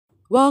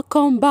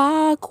Welcome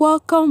back,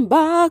 welcome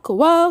back,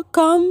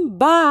 welcome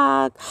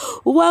back.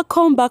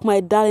 Welcome back,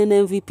 my darling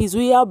MVPs.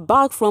 We are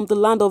back from the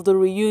land of the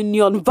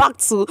reunion, back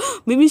to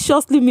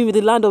Mimiciously Mimi,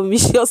 the land of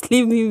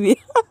Mimiciously Mimi.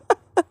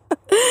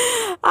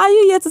 Are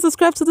you yet to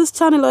subscribe to this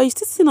channel, or are you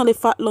still sitting on a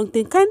fat long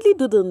thing? Kindly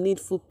do the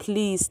needful,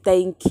 please.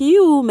 Thank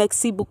you.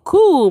 Merci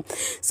beaucoup.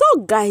 So,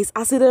 guys,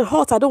 as it is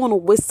hot, I don't want to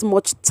waste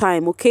much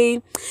time,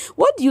 okay?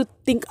 What do you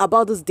think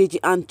about this Deji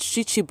and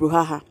Chichi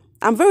Bruhaha?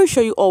 I'm very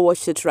sure you all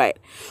watched it, right?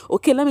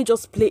 Okay, let me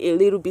just play a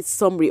little bit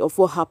summary of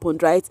what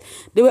happened, right?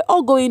 They were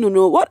all going to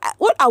know what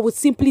I would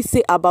simply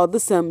say about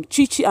this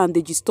Chichi and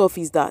Deji stuff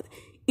is that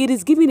it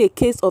is giving a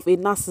case of a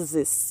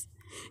narcissist.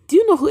 Do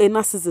you know who a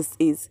narcissist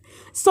is?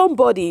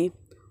 Somebody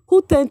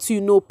who tend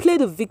to, play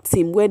the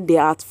victim when they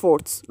are at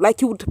fault.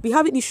 Like, you would be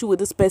having issue with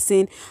this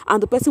person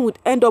and the person would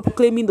end up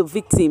claiming the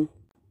victim,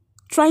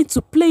 trying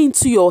to play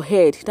into your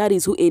head. That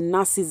is who a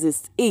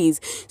narcissist is.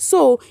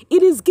 So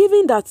it is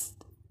given that,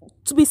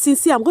 to be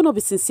sincere, I'm going to be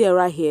sincere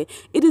right here.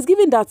 It is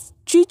given that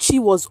Chichi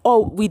was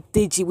all with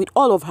Deji, with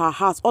all of her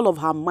heart, all of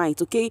her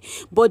might, okay?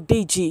 But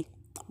Deji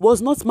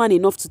was not man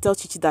enough to tell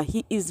Chichi that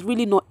he is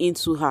really not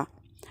into her,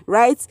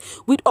 right?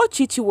 With all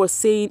Chichi was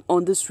saying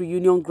on this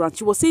reunion ground,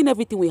 she was saying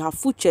everything with her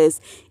full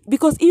chest,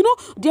 because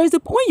there is a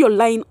when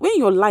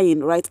you're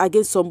lying right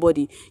against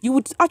somebody, you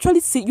would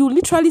actually see, you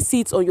literally see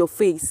it on your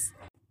face.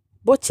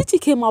 But Chichi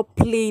came out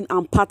playing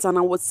and pattern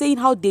and was saying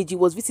how Deji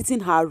was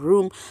visiting her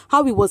room,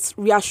 how he was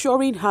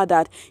reassuring her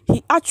that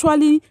he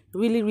actually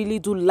really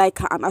do like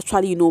her and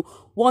actually,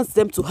 wants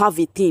them to have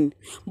a thing.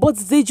 But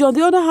Deji, on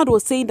the other hand,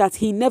 was saying that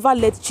he never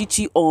let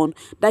Chichi on,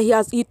 that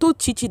he told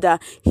Chichi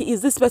that he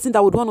is this person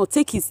that would want to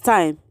take his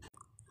time,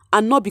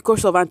 and not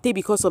because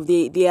of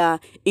they are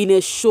in a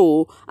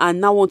show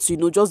and now want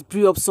to just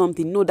brew up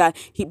something. Know that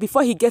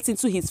before he gets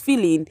into his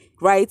feeling,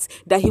 right,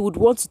 that he would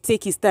want to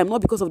take his time,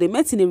 not because of they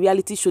met in a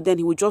reality show, then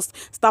he would just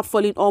start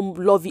falling all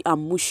lovey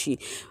and mushy.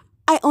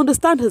 I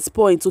understand his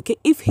point, okay?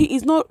 If he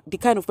is not the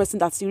kind of person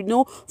that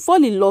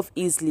fall in love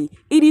easily,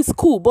 it is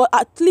cool, but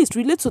at least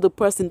relate to the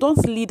person.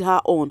 Don't lead her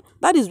on.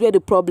 That is where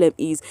the problem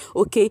is,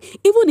 okay?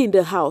 Even in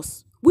the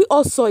house, we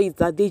all saw it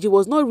that Deji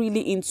was not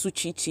really into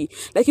Chichi.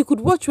 Like, you could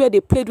watch where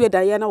they played, where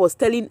Diana was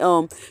telling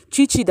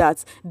Chichi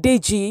that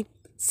Deji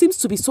seems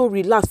to be so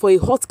relaxed for a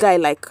hot guy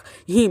like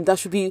him. That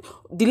should be,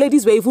 the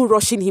ladies were even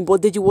rushing him,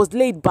 but Deji was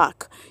laid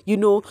back,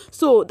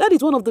 So that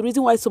is one of the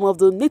reasons why some of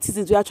the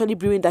netizens were actually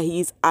brewing that he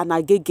is an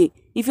agege.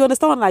 If you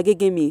understand what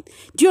agege mean,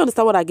 do you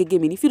understand what agege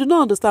mean? If you do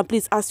not understand,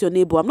 please ask your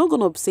neighbor. I'm not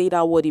going to say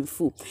that word in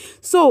full.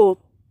 So,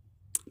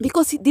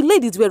 because the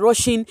ladies were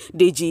rushing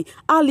Deji,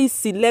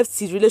 Alice left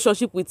his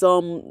relationship with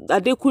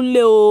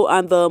Adekunle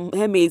and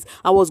Hermes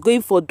and was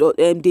going for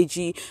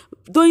Deji.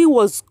 Doyin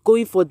was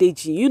going for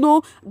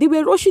Deji. They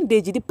were rushing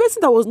Deji. The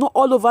person that was not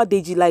all over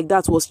Deji like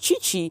that was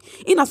Chichi.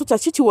 In as much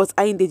as Chichi was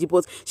eyeing Deji,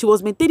 but she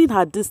was maintaining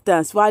her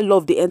distance while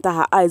love they enter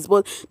her eyes.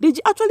 But Deji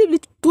actually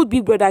told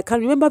Big Brother, I can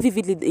remember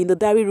vividly in the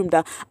diary room,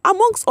 that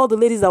amongst all the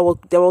ladies that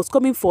was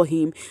coming for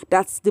him,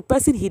 that the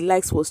person he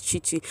likes was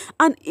Chichi.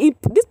 And in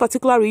this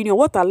particular reunion,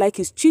 what I like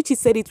is Chichi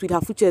said it with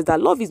her full chest that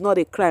love is not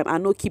a crime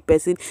and no key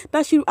person,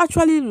 that she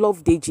actually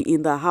loved Deji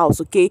in the house,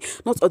 okay?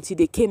 Not until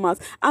they came out.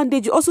 And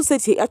Deji also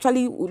said he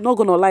actually, not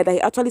gonna lie, that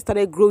he actually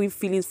started growing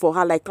feelings for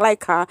her, like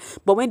her.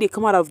 But when they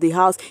come out of the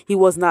house, he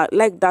was not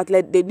like that.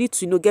 Like, they need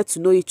to get to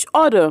know each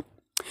other.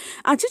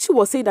 And Chichi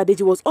was saying that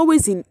Deji was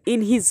always in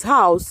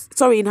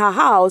her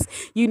house,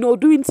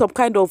 doing some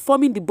kind of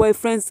forming the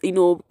boyfriend's,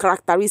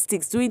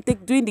 characteristics, doing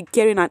the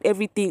caring and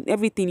everything.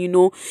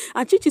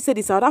 And Chichi said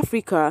in South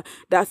Africa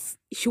that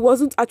she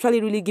wasn't actually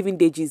really giving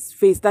Deji's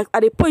face. That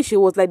at a point she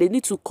was like, they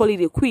need to call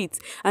it a quit.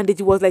 And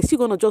Deji was like, she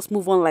gonna just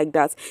move on like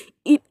that.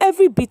 In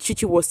every bit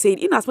Chichi was saying,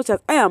 in as much as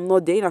I am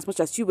not there, in as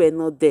much as you were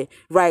not there,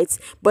 right?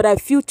 But I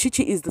feel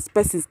Chichi is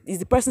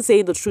the person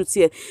saying the truth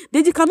here.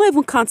 Deji cannot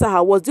even counter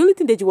her words. The only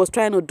thing Deji was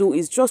trying to do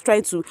is just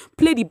trying to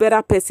play the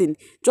better person,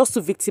 just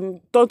to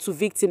victim,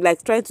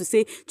 like trying to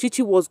say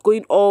Chichi was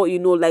going all,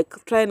 like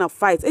trying to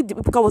fight.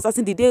 Because was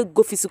asking, did they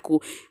go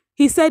physical?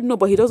 He said no,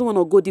 but he doesn't want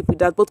to go deep with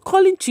that. But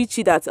calling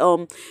Chichi that,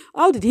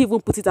 how did he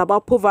even put it,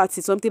 about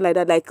poverty, something like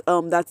that, like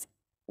that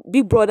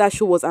Big Brother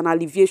show was an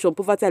alleviation,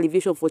 poverty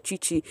alleviation for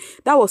Chichi.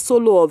 That was so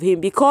low of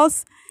him,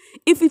 because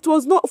if it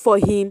was not for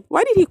him,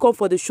 why did he come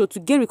for the show? To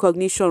gain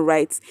recognition,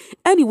 right?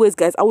 Anyways,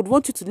 guys, I would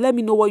want you to let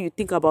me know what you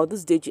think about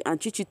this Deji and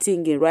Chichi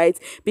thing, right?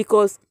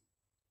 Because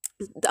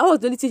that was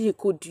the only thing he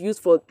could use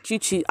for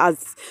Chichi,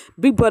 as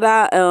Big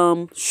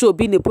Brother show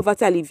being a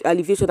poverty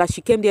alleviation, that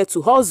she came there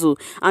to hustle,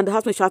 and the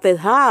husband shouted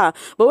her.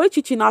 But when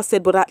Chichi now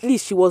said, but at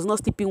least she was not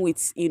sleeping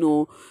with,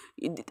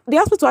 the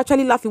husband was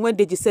actually laughing when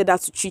Deji said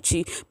that to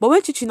Chichi. But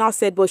when Chichi now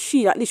said, but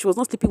at least she was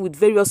not sleeping with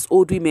various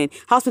old women,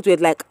 husband were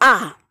like,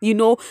 and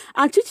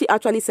Chichi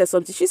actually said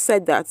something. She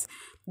said that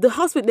the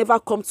husband never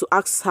come to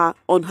ask her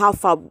on how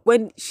far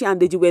when she and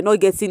Deji were not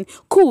getting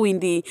cool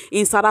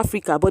in South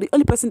Africa, but the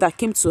only person that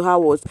came to her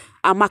was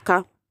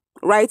Amaka.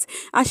 right?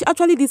 And she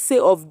actually did say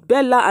of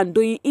Bella and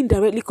Doyin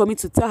indirectly coming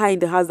to tell her in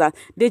the house that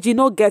Deji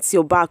no gets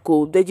your back.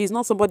 Oh, Deji is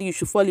not somebody you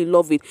should fall in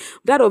love with.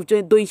 That of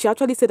Doyin, she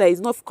actually said that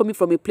it's not coming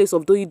from a place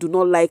of Doyin do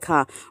not like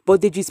her,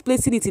 but Deji is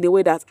placing it in a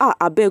way that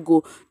I beg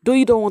you,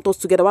 Doyin don't want us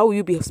together. Why will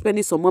you be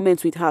spending some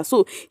moments with her?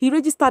 So he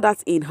registered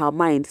that in her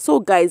mind. So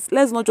guys,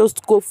 let's not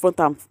just go front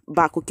and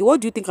back. Okay,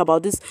 what do you think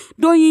about this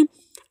Doyin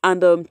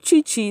and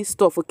Chi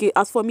stuff? Okay,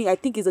 as for me, I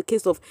think it's a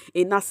case of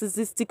a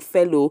narcissistic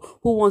fellow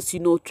who wants,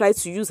 try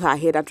to use her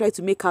head and try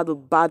to make her the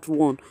bad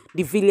one,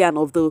 the villain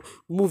of the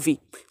movie.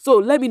 So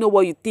let me know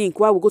what you think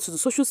while we go to the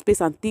social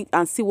space and think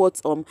and see what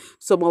some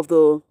of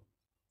the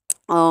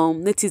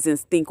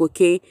netizens think.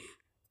 Okay,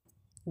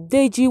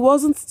 Deji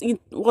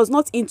was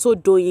not into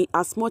Doyin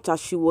as much as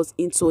she was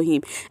into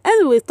him.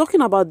 Anyway,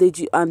 talking about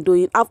Deji and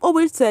Doyin, I've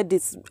always said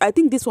this. I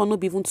think this one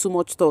not be even too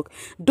much talk.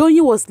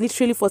 Doyin was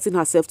literally forcing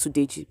herself to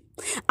Deji.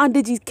 And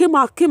Deji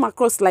came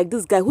across like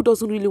this guy who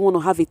doesn't really want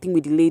to have a thing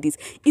with the ladies.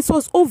 It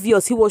was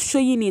obvious. He was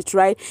showing it,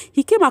 right?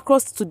 He came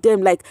across to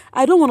them like,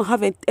 I don't want to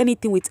have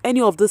anything with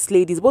any of these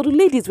ladies. But the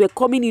ladies were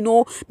coming, they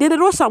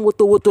rush and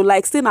woto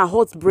like saying a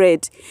hot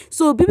bread.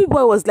 So baby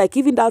boy was like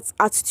giving that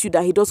attitude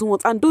that he doesn't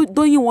want. And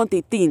Doyin want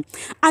a thing.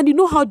 And you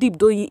know how deep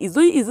Doyin is.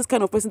 Doyin is this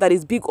kind of person that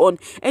is big on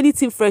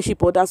anything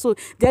friendship or that. So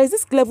there is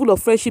this level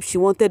of friendship she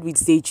wanted with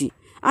Deji.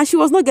 And she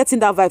was not getting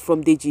that vibe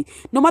from Deji,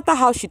 no matter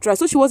how she tried.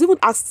 So she was even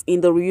asked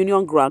in the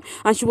reunion ground.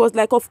 And she was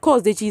like, of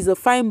course, Deji is a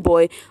fine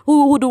boy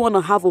who wouldn't want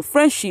to have a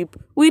friendship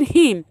with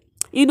him.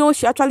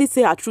 She actually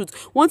say her truth.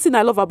 One thing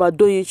I love about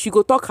Doyin, she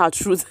go talk her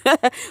truth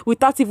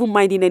without even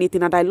minding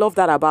anything. And I love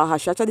that about her.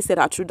 She actually said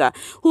her truth that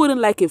who wouldn't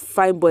like a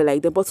fine boy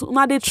like them? But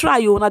now they try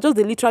you. Now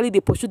they literally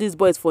pursue these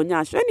boys for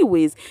nyash.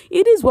 Anyways,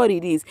 it is what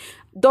it is.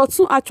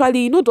 Dotun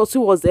actually,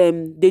 Dotun was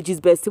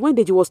Deji's bestie. When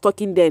Deji was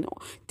talking then,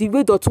 the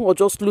way Dotun was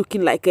just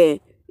looking like a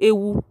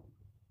woo.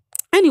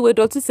 Anyway,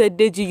 Dotun said,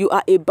 Deji, you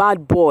are a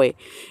bad boy.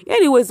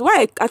 Anyways,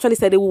 why I actually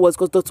said Ewu was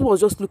because Dotun was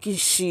just looking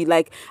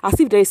like as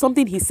if there is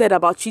something he said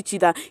about Chi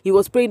that he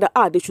was praying that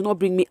they should not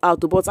bring me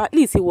out. But at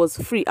least he was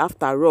free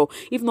after all.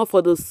 If not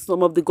for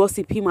some of the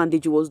gossip him and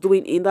Deji was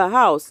doing in the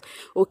house.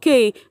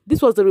 Okay,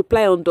 this was the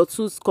reply on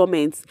Dotun's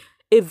comments.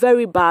 A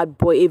very bad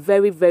boy, a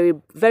very, very,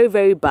 very,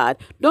 very bad.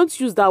 Don't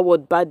use that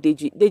word bad,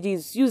 Deji. Deji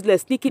is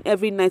useless, sneaking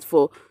every night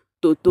for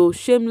Toto,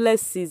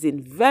 shameless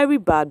season. Very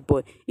bad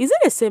boy. Is it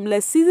a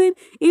shameless season?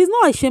 It is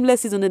not a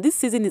shameless season. And this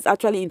season is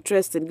actually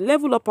interesting.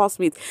 Level up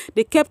housemates.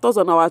 They kept us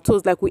on our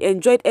toes. Like we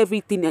enjoyed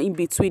everything in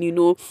between,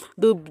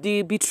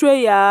 the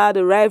betrayal,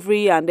 the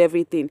rivalry and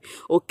everything.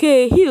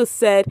 Okay, Hill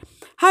said,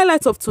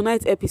 highlights of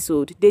tonight's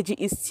episode. Deji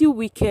is still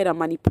wicked and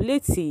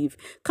manipulative.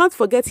 Can't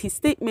forget his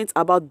statement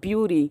about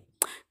beauty.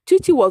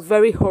 Chichi was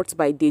very hurt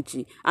by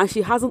Deji and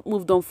she hasn't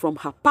moved on from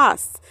her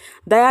past.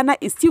 Diana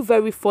is still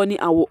very funny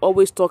and will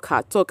always talk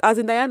her talk. As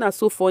in Diana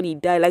so funny,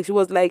 died. Like she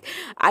was like,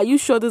 are you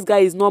sure this guy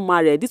is not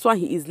married? This one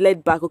he is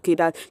laid back. Okay,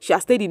 that she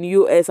has stayed in the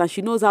US and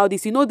she knows how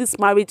this, this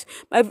marriage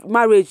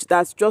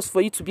that's just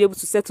for you to be able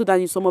to settle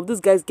down. Some of these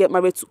guys get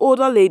married to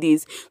older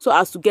ladies so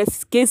as to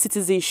gain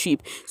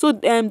citizenship. So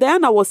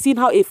Diana was seeing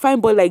how a fine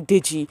boy like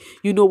Deji,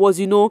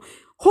 was,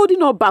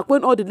 holding her back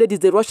when all the ladies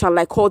they rush her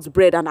like hot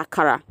bread and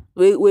akara.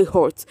 Way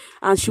hot,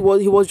 and he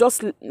was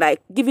just like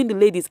giving the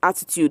ladies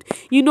attitude.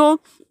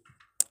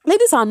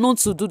 Ladies are known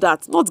to do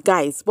that, not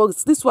guys, but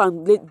this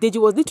one Deji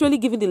was literally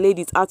giving the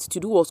ladies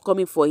attitude who was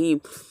coming for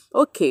him.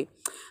 Okay,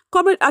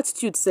 Comrade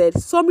Attitude said,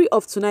 summary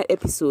of tonight's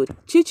episode.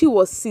 Chichi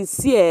was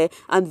sincere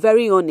and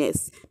very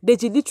honest.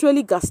 Deji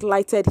literally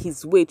gaslighted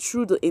his way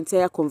through the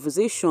entire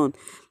conversation.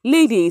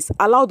 Ladies,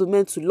 allow the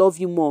men to love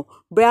you more.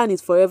 Brian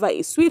is forever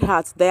a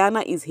sweetheart.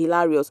 Diana is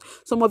hilarious.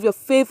 Some of your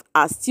fave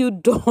are still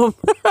dumb.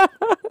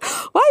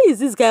 Why is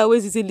this guy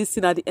always using this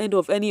thing at the end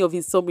of any of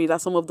his summary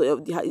that some of their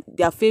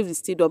fave is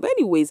still dumb?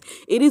 Anyways,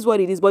 it is what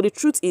it is. But the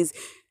truth is,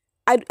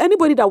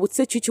 anybody that would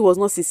say Chichi was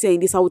not sincere in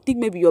this, I would think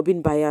maybe you're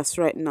being biased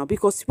right now.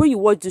 Because when you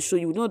watch the show,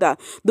 you know that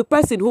the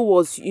person who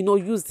was,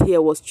 used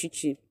here was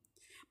Chichi.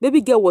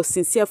 Baby girl was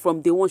sincere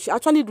from day one. She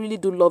actually really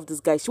do love this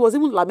guy. She was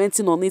even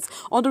lamenting on it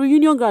on the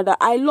reunion ground that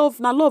I love,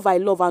 I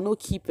no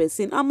keep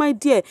person. And my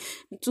dear,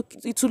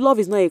 to love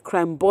is not a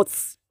crime, but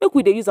make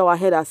we they use our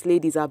head as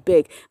ladies, I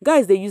beg.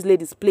 Guys, they use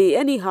ladies play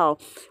anyhow.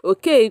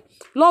 Okay,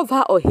 love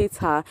her or hate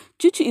her,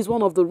 Chichi is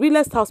one of the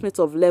realest housemates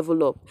of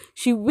Level Up.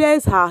 She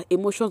wears her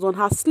emotions on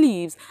her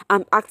sleeves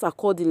and acts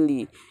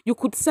accordingly. You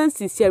could sense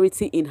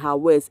sincerity in her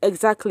words.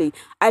 Exactly.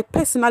 I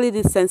personally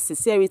did sense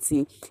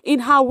sincerity in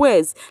her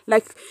words.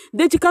 Like,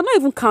 Deji cannot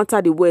even counter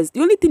the words.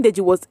 The only thing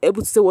Deji was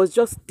able to say was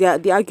just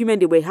the argument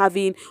they were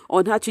having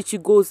on how Chichi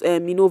goes,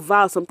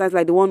 vow sometimes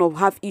like the one of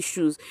have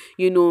issues,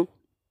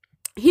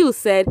 Hill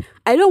said,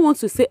 I don't want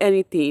to say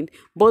anything,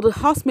 but the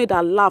housemaid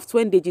that laughed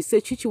when Deji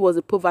said Chichi was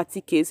a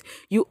poverty case,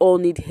 you all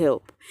need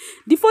help.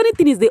 The funny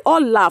thing is they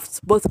all laughed,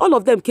 but all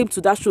of them came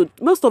to that show.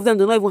 Most of them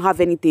do not even have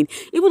anything.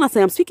 Even as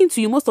I am speaking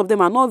to you, most of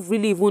them are not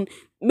really even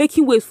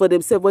making waves for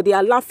themselves, but they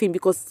are laughing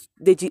because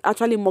Deji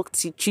actually mocked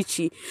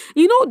Chichi.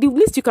 The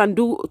least you can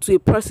do to a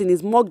person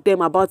is mock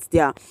them about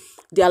their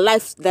their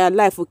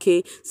life,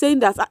 okay, saying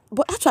that,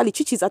 but actually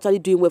Chichi is actually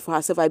doing well for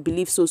herself, I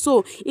believe so.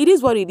 So it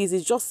is what it is.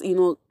 It's just,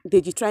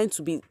 Deji trying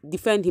to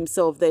defend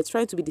himself there,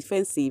 trying to be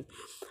defensive.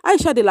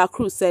 Aisha de la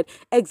Cruz said,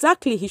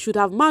 exactly, he should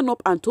have man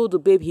up and told the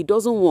babe he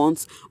doesn't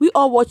want. We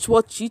all watch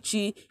what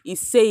Chichi is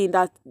saying,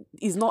 that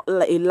is not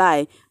a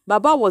lie.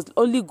 Baba was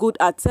only good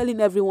at telling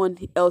everyone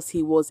else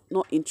he was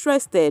not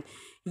interested.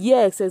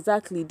 Yes,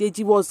 exactly.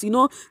 Deji was,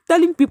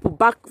 telling people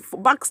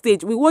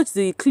backstage. We watched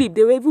the clip.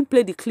 They even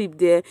played the clip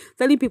there,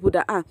 telling people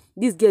that,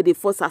 this girl, they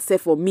force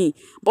herself for me.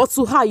 But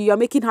to her, you are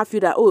making her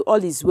feel that, oh,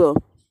 all is well.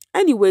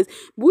 Anyways,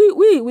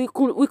 we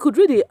could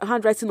read the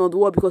handwriting on the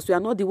wall, because we are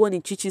not the one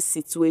in Chichi's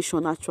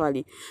situation,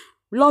 actually.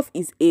 Love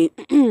is a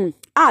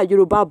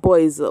Yoruba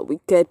boys,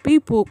 wicked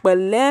people,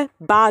 pele,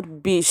 bad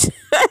bitch.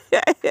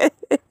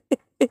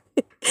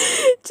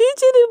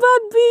 Chichi the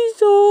bad bitch,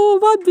 oh,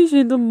 bad bitch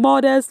in the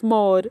modest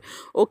mod.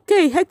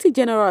 Okay, Hectic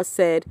General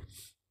said,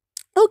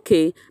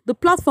 okay, the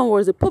platform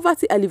was a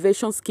poverty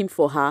elevation scheme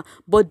for her,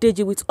 but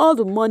Deji, with all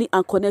the money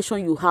and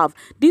connection you have,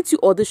 didn't you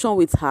audition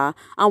with her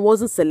and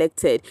wasn't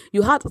selected?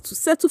 You had to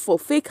settle for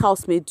fake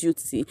housemate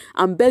duty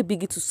and beg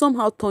Biggie to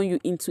somehow turn you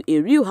into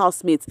a real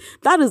housemate.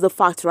 That is the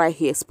fact right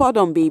here. Spot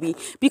on, baby.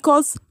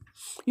 Because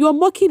you're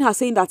mocking her,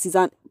 saying that is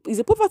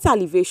a poverty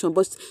elevation,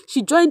 but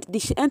she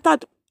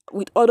entered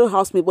with other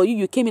housemates, but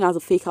you came in as a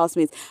fake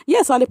housemate.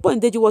 Yes, at the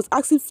point, Deji was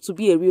asking to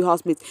be a real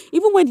housemate.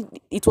 Even when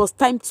it was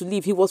time to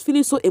leave, he was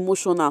feeling so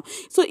emotional.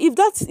 So if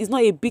that is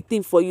not a big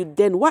thing for you,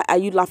 then why are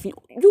you laughing?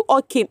 You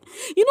all came.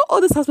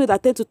 All these housemates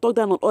that tend to talk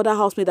down on other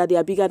housemates that they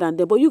are bigger than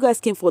them, but you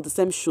guys came for the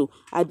same show.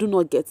 I do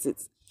not get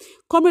it.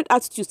 Comrade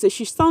Attitude says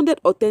she sounded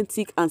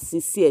authentic and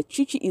sincere.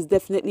 Chichi is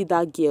definitely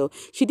that girl.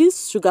 She didn't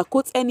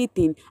sugarcoat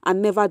anything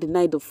and never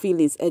denied the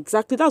feelings.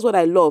 Exactly, that's what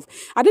I love.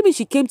 I didn't mean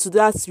she came to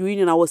that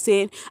reunion. I was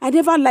saying I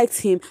never liked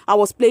him. I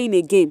was playing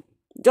a game,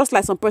 just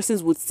like some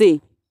persons would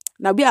say.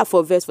 Now we are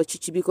for verse for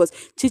Chichi, because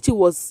Chichi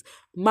was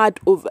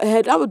mad over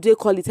head. How would they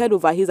call it? Head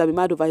over heels. I be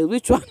mad over heels.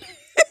 Which one?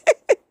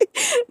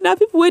 Now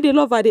people when they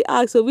love her, they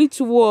ask, so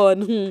which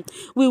one?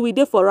 We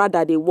there for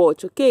rather they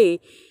watch, okay?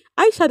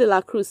 Aisha de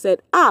la Cruz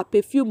said,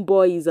 Perfume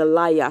Boy is a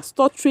liar,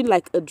 stuttering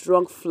like a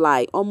drunk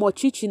fly. Omo,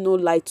 Chichi no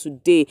lie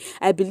today.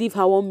 I believe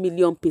her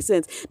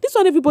 1,000,000%. This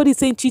one, everybody is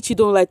saying Chichi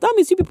don't lie. That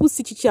means you people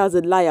see Chichi as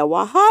a liar.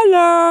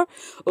 Wahala.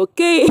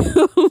 Okay.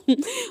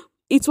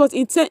 It was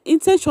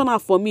intentional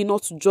for me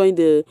not to join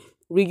the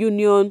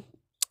reunion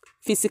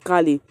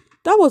physically.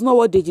 That was not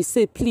what Deji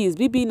said, please.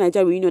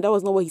 Bbnaija reunion, that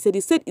was not what he said.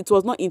 He said it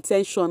was not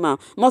intentional.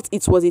 Not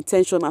it was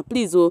intentional.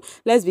 Please,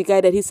 let's be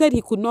guided. He said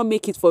he could not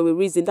make it for a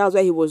reason. That's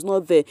why he was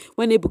not there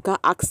when Ebuka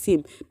asked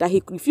him that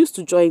he refused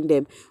to join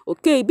them.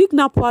 Okay, Big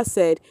Napwa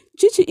said,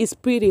 Chichi is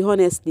pretty,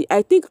 honestly.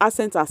 I think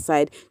accent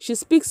aside, she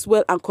speaks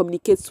well and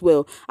communicates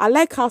well. I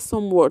like her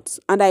somewhat,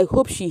 and I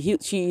hope she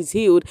is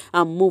healed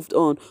and moved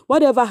on.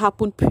 Whatever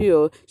happened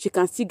prior, she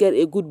can still get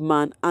a good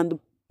man and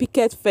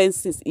picket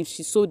fences if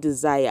she so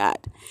desired.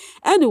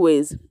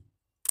 Anyways,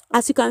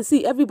 as you can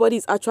see, everybody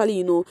is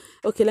actually,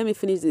 okay, let me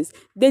finish this.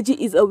 Deji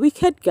is a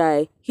wicked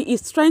guy. He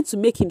is trying to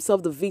make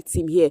himself the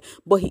victim here,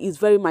 but he is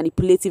very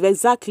manipulative.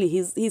 Exactly.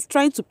 He's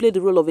trying to play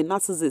the role of a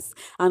narcissist,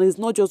 and it's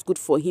not just good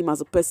for him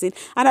as a person.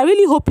 And I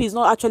really hope he's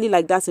not actually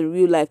like that in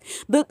real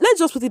life. Let's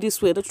just put it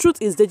this way. The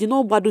truth is Deji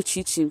no badu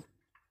chichi.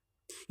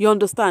 You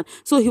understand?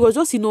 So he was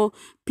just,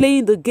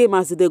 playing the game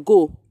as they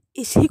go.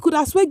 He could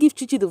as well give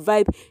Chichi the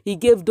vibe he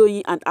gave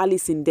Doyin and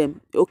Alice in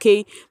them,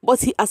 okay? But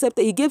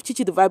he gave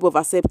Chichi the vibe of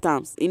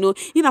acceptance, in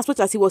as much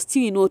as he was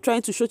still,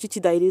 trying to show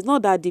Chichi that it is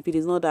not that deep,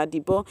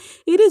 but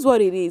it is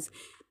what it is.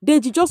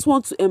 Deji just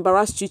wants to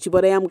embarrass Chichi,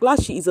 but I am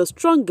glad she is a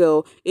strong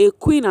girl, a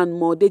queen and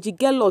more. Deji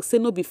get luck, say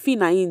no be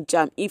fina in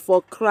jam, if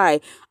or cry,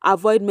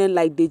 avoid men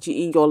like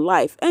Deji in your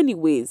life.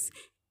 Anyways,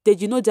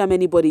 Deji no jam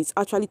anybody. It's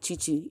actually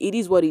Chichi. It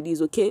is what it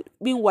is, okay?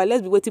 Meanwhile,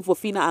 let's be waiting for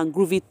Fina and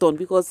Groovy Ton,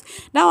 because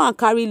now I'm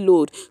carry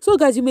load. So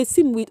guys, you may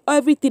see with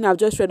everything I've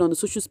just read on the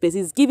social space,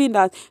 it's giving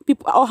that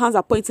all hands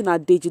are pointing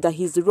at Deji, that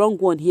he's the wrong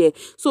one here.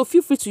 So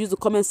feel free to use the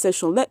comment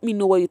section. Let me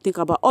know what you think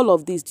about all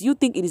of this. Do you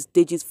think it is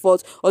Deji's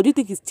fault, or do you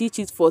think it's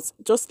Chichi's fault?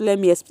 Just let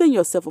me explain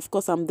yourself. Of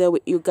course, I'm there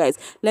with you guys.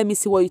 Let me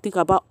see what you think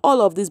about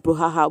all of this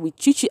brouhaha with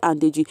Chichi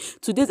and Deji.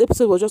 Today's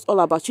episode was just all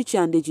about Chichi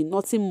and Deji.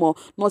 Nothing more,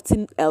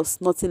 nothing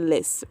else, nothing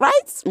less. Right?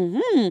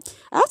 I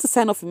have to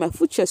sign off with my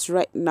full chest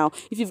right now.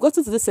 If you've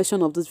gotten to this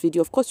section of this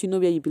video, of course you know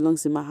where you belong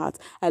in my heart.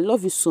 I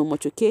love you so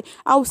much, okay?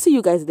 I will see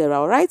you guys there,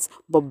 all right?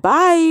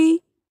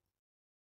 Bye-bye.